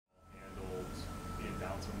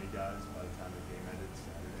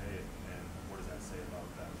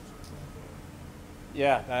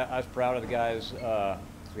Yeah, I was proud of the guys.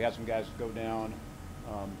 We had some guys go down,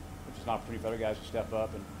 which is an opportunity for other guys to step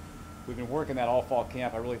up. And we've been working that all fall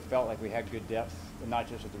camp. I really felt like we had good depth, and not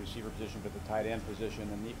just at the receiver position, but the tight end position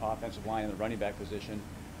and the offensive line and the running back position.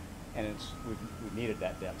 And we've needed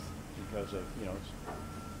that depth because of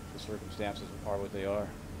the circumstances are what they are.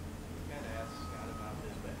 Kind of asked Scott about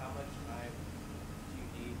this, but how much time do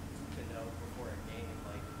you need to know before a game,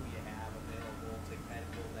 like who you have available to kind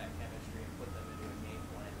of build that chemistry and put them into a game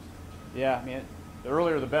plan? Yeah, I mean, the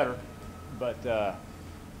earlier the better. But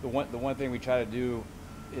the one thing we try to do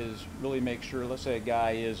is really make sure. Let's say a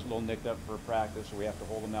guy is a little nicked up for practice, or we have to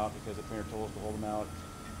hold him out because the trainer told us to hold him out.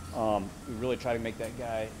 We really try to make that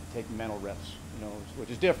guy take mental reps, which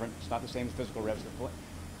is different. It's not the same as physical reps. They're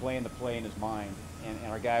playing the play in his mind,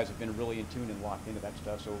 and our guys have been really in tune and locked into that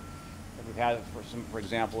stuff. So if we've had, for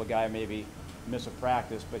example, a guy maybe miss a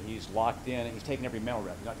practice, but he's locked in and he's taking every mental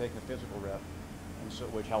rep. He's not taking a physical rep, and so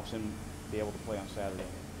which helps him be able to play on Saturday.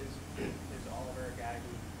 Is Oliver a guy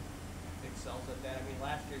who excels at that? I mean,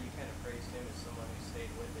 last year you kind of praised him as someone who stayed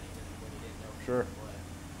with it even when he didn't know he Sure. could play.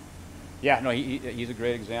 Yeah, no, he's a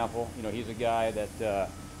great example. He's a guy that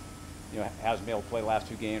hasn't been able to play the last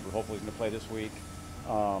two games. We're hopefully he's going to play this week.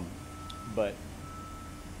 But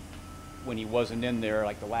when he wasn't in there,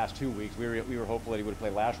 like the last 2 weeks, we were hopeful that he would have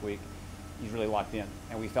played last week. He's really locked in,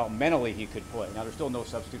 and we felt mentally he could play. Now there's still no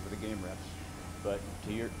substitute for the game reps, but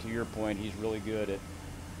to your point, he's really good at.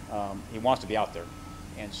 He wants to be out there,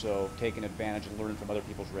 and so taking advantage and learning from other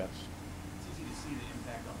people's reps. It's easy to see the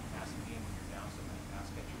impact on the passing game when you're down so many pass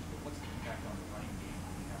catchers, but what's the impact on the running game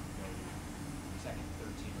when you have to go to second,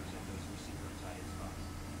 third teamers at those receiver and tight end spots?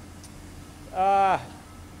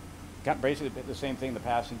 Basically the same thing in the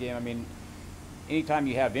passing game. I mean, anytime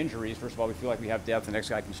you have injuries, first of all, we feel like we have depth. The next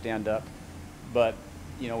guy can stand up, but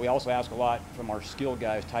we also ask a lot from our skilled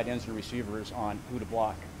guys, tight ends and receivers, on who to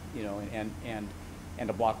block. And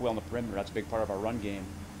to block well in the perimeter. That's a big part of our run game.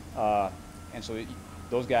 And so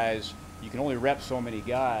those guys, you can only rep so many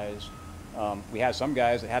guys. We had some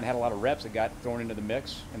guys that hadn't had a lot of reps that got thrown into the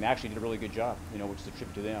mix, and they actually did a really good job, which is a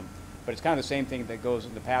tribute to them. But it's kind of the same thing that goes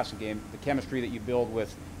in the passing game. The chemistry that you build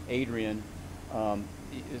with Adrian, you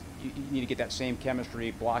need to get that same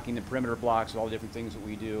chemistry, blocking the perimeter blocks, all the different things that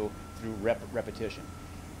we do through repetition.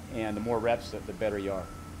 And the more reps, the better you are.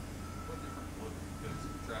 What different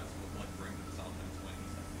does Travis look like bring to this offense when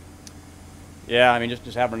he's healthy? Yeah, I mean, just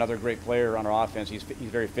having another great player on our offense. He's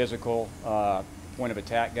very physical, point of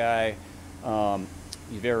attack guy.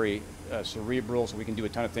 He's very cerebral, so we can do a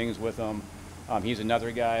ton of things with him. He's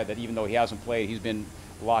another guy that even though he hasn't played, he's been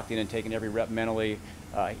locked in and taking every rep mentally.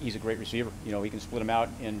 He's a great receiver. He can split him out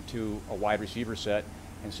into a wide receiver set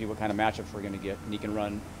and see what kind of matchups we're going to get. And he can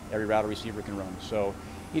run every route a receiver can run. So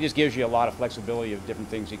he just gives you a lot of flexibility of different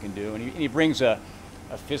things he can do. And he brings a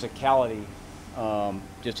physicality,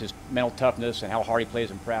 just his mental toughness and how hard he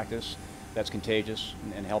plays in practice, that's contagious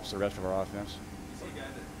and helps the rest of our offense. Is he a guy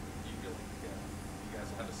that you feel like you guys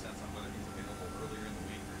will have a sense on whether he's available earlier in the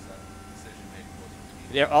week, or is that decision made closer to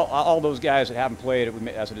the game? Yeah, all those guys that haven't played,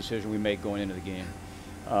 that's a decision we make going into the game.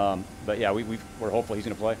 But yeah, we're hopeful he's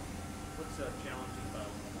going to play. What's challenging about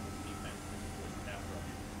Oklahoma's defense, particularly pass rush?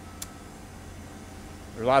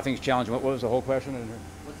 There's a lot of things challenging. What was the whole question?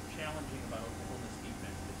 What's challenging about Oklahoma's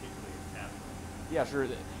defense, particularly its pass rush? Yeah, sure.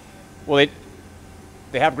 Well,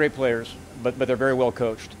 they have great players, but they're very well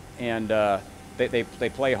coached, and they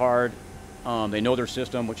play hard. They know their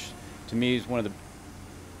system, which to me is one of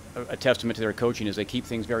a testament to their coaching, is they keep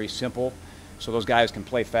things very simple, so those guys can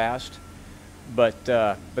play fast. But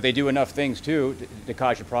they do enough things too to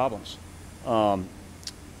cause you problems.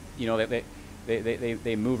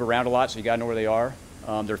 They move around a lot, so you got to know where they are.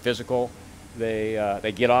 They're physical.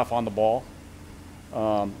 They get off on the ball.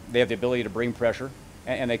 They have the ability to bring pressure,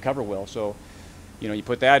 and they cover well. So, you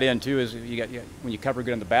put that in too. Is when you cover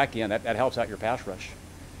good on the back end, that helps out your pass rush.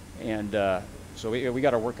 And so we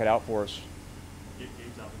got our work cut out for us. Gabe's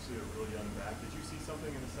obviously a really young back. Did you see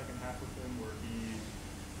something in the second half with him where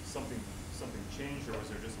something changed, or was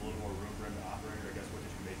there just a little more room for him to operate? Or I guess what did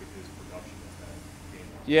you make of his production as that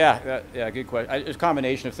game? Yeah, good question. It's a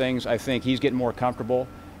combination of things. I think he's getting more comfortable.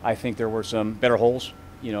 I think there were some better holes,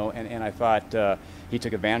 and I thought he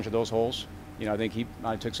took advantage of those holes. I think he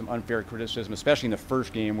took some unfair criticism, especially in the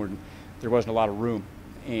first game where there wasn't a lot of room.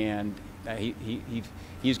 And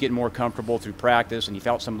he's getting more comfortable through practice, and he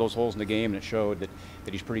felt some of those holes in the game, and it showed that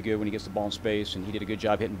he's pretty good when he gets the ball in space, and he did a good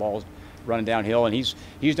job hitting balls, running downhill, and he's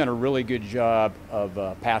done a really good job of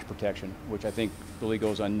pass protection, which I think really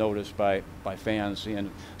goes unnoticed by fans.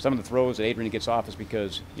 And some of the throws that Adrian gets off is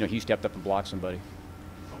because he stepped up and blocked somebody.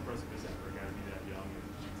 How impressive is that for a guy to be that young and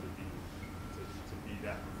to be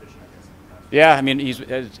Yeah, I mean,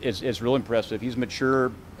 it's real impressive. He's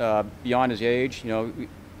mature beyond his age. You know,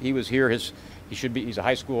 he was here. He's a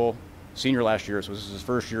high school senior last year, so this is his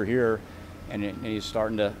first year here, and he's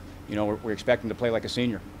starting to, you know, we're expecting to play like a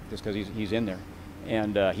senior just because he's in there,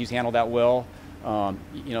 and he's handled that well.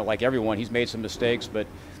 You know, like everyone, he's made some mistakes, but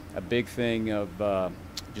a big thing of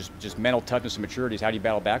just mental toughness and maturity is how do you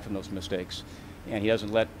battle back from those mistakes, and he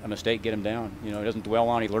doesn't let a mistake get him down. You know, he doesn't dwell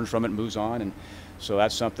on it. He learns from it and moves on, and so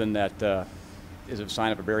that's something that is a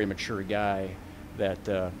sign of a very mature guy that,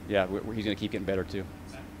 yeah, he's going to keep getting better too.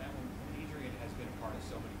 Matt, when Adrian has been a part of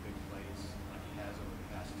so many big plays like he has over the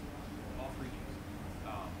past all 3 games,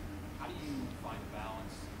 how do you find a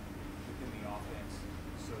balance within the offense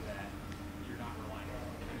so that you're not relying on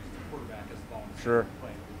the quarterback as the ball in the Sure.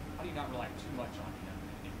 play? How do you not rely too much on him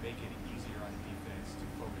and make it easier on the defense to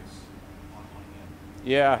focus on him?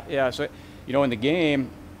 Yeah, yeah. So, you know, in the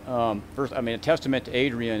game, first, I mean, a testament to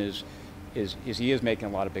Adrian is he is making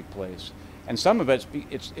a lot of big plays, and some of it's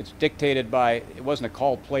dictated by it wasn't a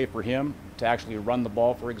called play for him to actually run the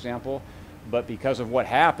ball, for example, but because of what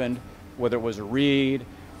happened, whether it was a read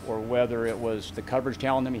or whether it was the coverage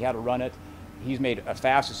telling him he had to run it, he's made a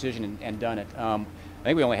fast decision and done it. I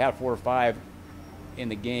think we only had 4 or 5 in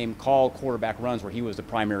the game called quarterback runs where he was the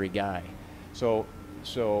primary guy. So,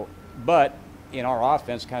 but in our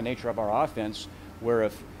offense, kind of nature of our offense, whether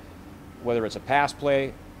it's a pass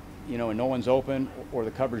play, you know, and no one's open, or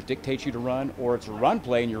the coverage dictates you to run, or it's a run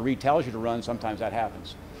play and your read tells you to run, sometimes that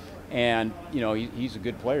happens. And, you know, he's a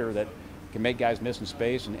good player that can make guys miss in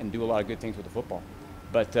space and do a lot of good things with the football.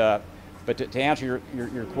 But to answer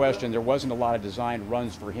your question, there wasn't a lot of designed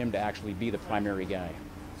runs for him to actually be the primary guy.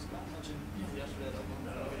 Scott mentioned yesterday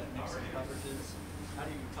that Oklahoma makes some coverages. How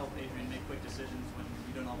do you help Adrian make quick decisions when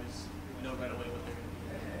you don't always know right away what they're going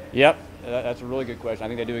to do? Yep, that's a really good question. I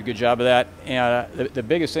think they do a good job of that. And the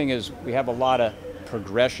biggest thing is we have a lot of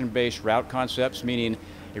progression-based route concepts, meaning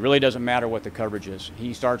it really doesn't matter what the coverage is.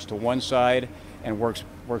 He starts to one side and works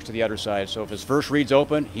to the other side. So if his first read's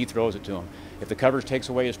open, he throws it to him. If the coverage takes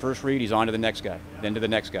away his first read, he's on to the next guy, then to the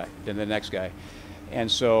next guy, then to the next guy.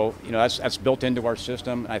 And so, you know, that's built into our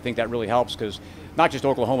system. I think that really helps because not just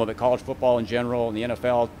Oklahoma, but college football in general and the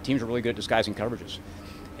NFL, teams are really good at disguising coverages.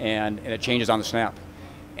 And it changes on the snap.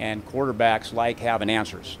 And quarterbacks like having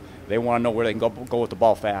answers. They want to know where they can go with the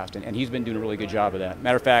ball fast, and he's been doing a really good job of that.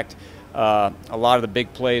 Matter of fact, a lot of the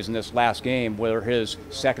big plays in this last game were his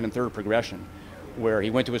second and third progression, where he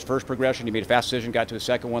went to his first progression, he made a fast decision, got to his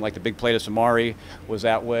second one, like the big play to Samari was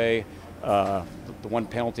that way. The one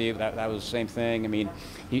penalty, that was the same thing. I mean,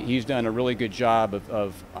 he's done a really good job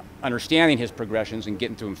of understanding his progressions and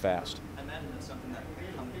getting to them fast. I imagine that's something that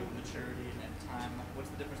comes with maturity and time. What's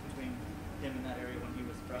the difference between him in that area when he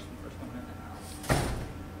was a freshman first coming in and now?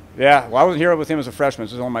 Yeah, well, I wasn't here with him as a freshman.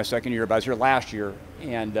 This is only my second year, but I was here last year,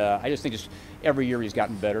 and I just think just every year he's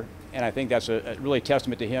gotten better, and I think that's a really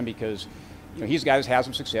testament to him because, you know, he's a guy that's had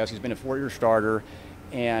some success. He's been a 4-year starter,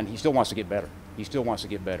 and he still wants to get better. He still wants to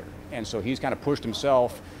get better, and so he's kind of pushed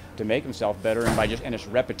himself to make himself better, and it's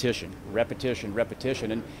repetition,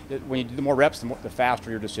 and when you do the more reps, the faster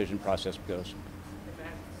your decision process goes. Matt,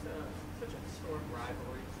 it's such a historic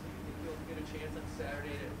rivalry. Do you think you'll get a chance on Saturday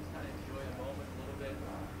to kind of enjoy the moment a little bit,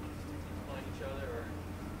 playing each other, or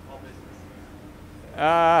all business?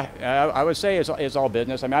 I would say it's all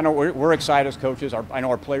business. I mean, I know we're excited as coaches. I know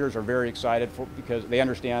our players are very excited because they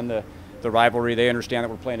understand the rivalry. They understand that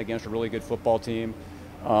we're playing against a really good football team.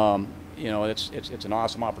 You know, it's an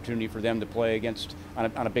awesome opportunity for them to play against on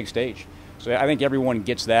a big stage. So I think everyone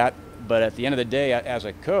gets that. But at the end of the day, as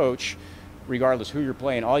a coach, regardless who you're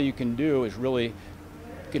playing, all you can do is really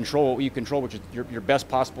control what you control, which is your best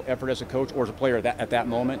possible effort as a coach or as a player at that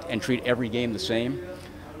moment, and treat every game the same.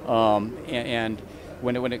 And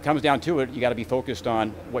when it comes down to it, you got to be focused on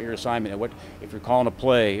what your assignment is. If you're calling a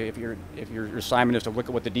play, if your assignment is to look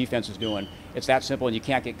at what the defense is doing, it's that simple, and you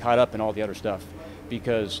can't get caught up in all the other stuff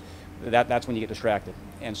because that's when you get distracted.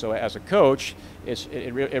 And so as a coach,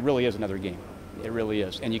 it really is another game. It really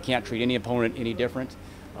is, and you can't treat any opponent any different.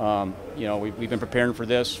 You know, we've been preparing for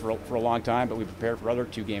this for a long time, but we've prepared for other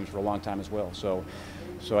 2 games for a long time as well. So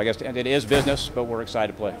I guess it is business, but we're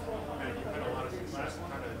excited to play.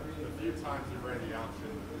 Few times you ran the option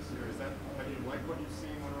this year. Have you liked what you've seen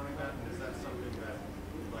when running that? And is that something that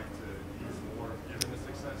you'd like to use more given the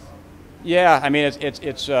success? Yeah, I mean,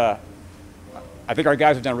 I think our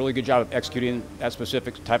guys have done a really good job of executing that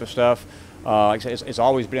specific type of stuff. Like I said, it's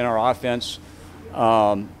always been in our offense.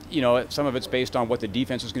 You know, some of it's based on what the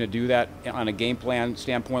defense is going to do that on a game plan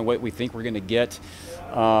standpoint, what we think we're going to get.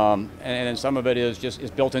 And then some of it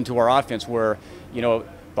is built into our offense where, you know,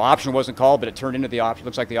 the option wasn't called, but it turned into the option.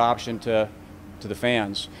 Looks like the option to to the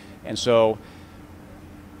fans. And so,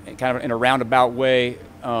 kind of in a roundabout way,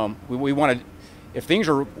 we want to, if things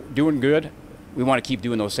are doing good, we want to keep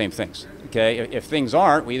doing those same things. Okay, if things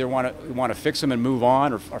aren't, we either want to fix them and move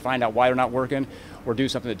on, or find out why they're not working, or do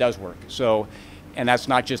something that does work. So, and that's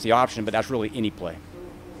not just the option, but that's really any play.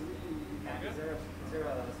 Is there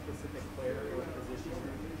a specific player or position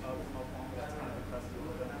of Oklahoma that's kind of impressive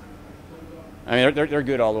with them? I mean, they're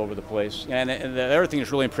good all over the place. And the other thing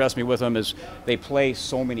that's really impressed me with them is they play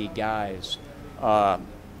so many guys.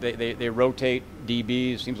 They rotate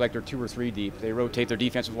DBs. Seems like they're 2 or 3 deep. They rotate their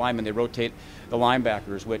defensive linemen. They rotate the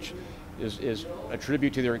linebackers, which is a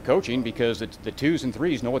tribute to their coaching, because the 2s and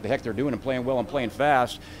 3s know what the heck they're doing and playing well and playing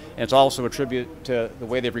fast. And it's also a tribute to the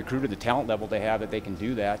way they've recruited, the talent level they have, that they can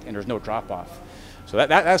do that, and there's no drop-off. So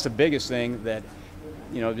that's the biggest thing, that,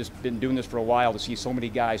 just been doing this for a while, to see so many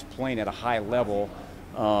guys playing at a high level,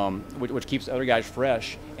 which keeps the other guys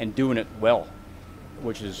fresh and doing it well,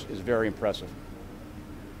 which is very impressive.